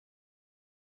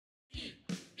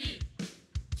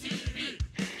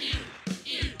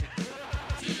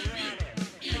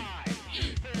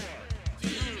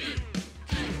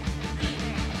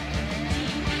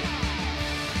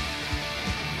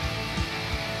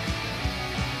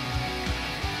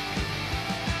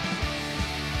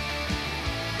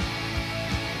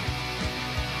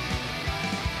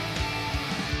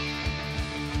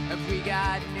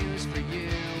just for you.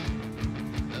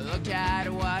 Look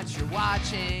at what you're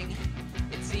watching.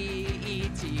 It's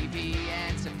EETV,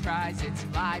 and surprise, it's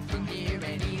live from here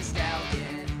in East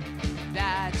Elgin.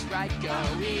 That's right, go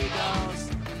Eagles.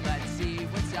 Let's see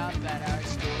what's up at our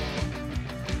school.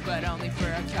 But only for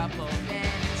a couple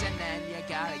minutes, and then you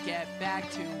gotta get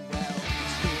back to, well,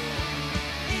 school.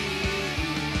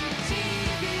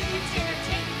 EETV, it's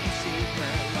entertaining and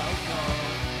super local.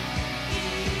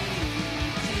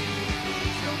 EETV,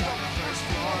 filmed on the first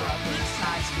floor of this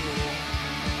high school.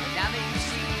 And now that you've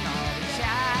seen all the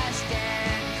cast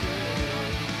and crew,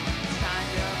 it's time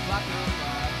to buckle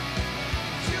up.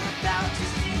 You're about to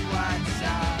see what's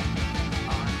up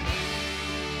on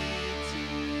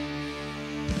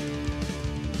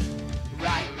EETV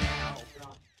right now.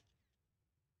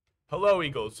 Hello,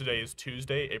 Eagles. Today is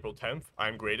Tuesday, April 10th.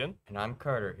 I'm Graydon. And I'm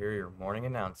Carter. Here are your morning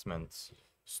announcements.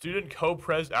 Student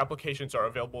co-pres applications are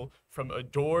available from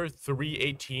door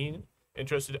 318.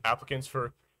 Interested applicants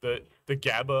for the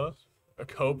GABA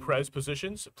co-pres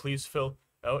positions, please fill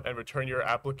out and return your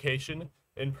application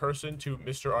in person to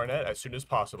Mr. Arnett as soon as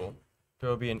possible. There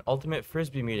will be an ultimate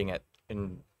Frisbee meeting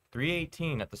in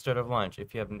 318 at the start of lunch.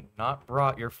 If you have not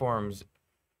brought your forms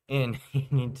in, you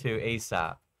need to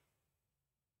ASAP.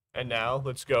 And now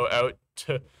let's go out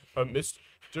to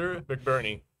Mr.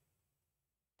 McBurney.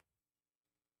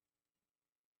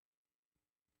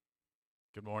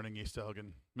 Good morning, East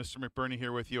Elgin. Mr. McBurney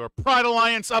here with you. Our Pride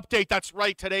Alliance update. That's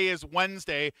right. Today is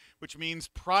Wednesday, which means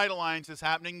Pride Alliance is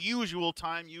happening. Usual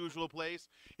time, usual place.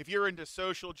 If you're into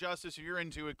social justice, if you're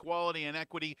into equality and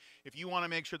equity, if you want to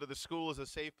make sure that the school is a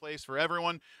safe place for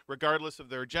everyone, regardless of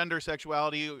their gender,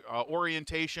 sexuality,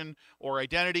 orientation, or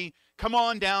identity, come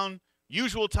on down.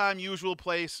 Usual time, usual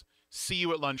place. See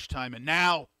you at lunchtime. And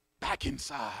now, back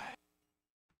inside.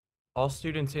 All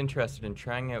students interested in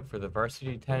trying out for the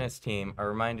varsity tennis team are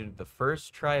reminded of the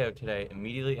first tryout today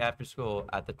immediately after school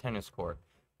at the tennis court.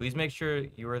 Please make sure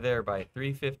you are there by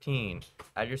 3:15.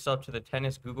 Add yourself to the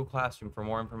tennis Google Classroom for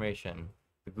more information.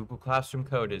 The Google Classroom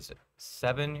code is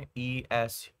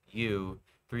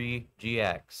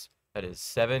 7ESU3GX. That is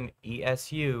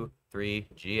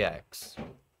 7ESU3GX.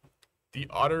 The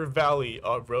Otter Valley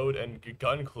Road and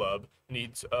Gun Club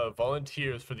needs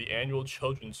volunteers for the annual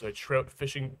Children's Trout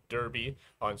Fishing Derby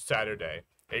on Saturday,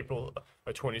 April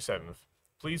 27th.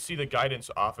 Please see the guidance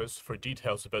office for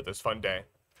details about this fun day.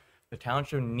 The talent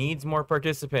show needs more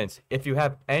participants. If you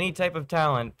have any type of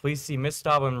talent, please see Miss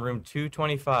Staub in room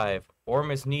 225 or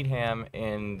Miss Needham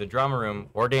in the drama room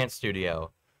or dance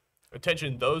studio.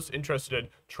 Attention those interested in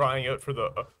trying out for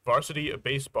the varsity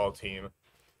baseball team.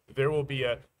 There will be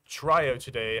a tryout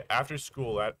today after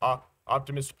school at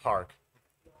Optimist Park.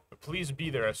 Please be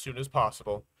there as soon as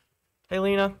possible. Hey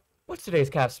Lena, what's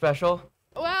today's cast special?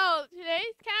 Well,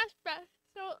 today's cast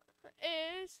special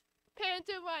is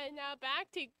Panther One. Now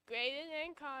back to Graydon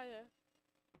and Carter.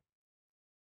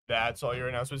 That's all your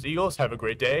announcements, Eagles. Have a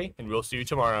great day, and we'll see you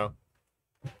tomorrow.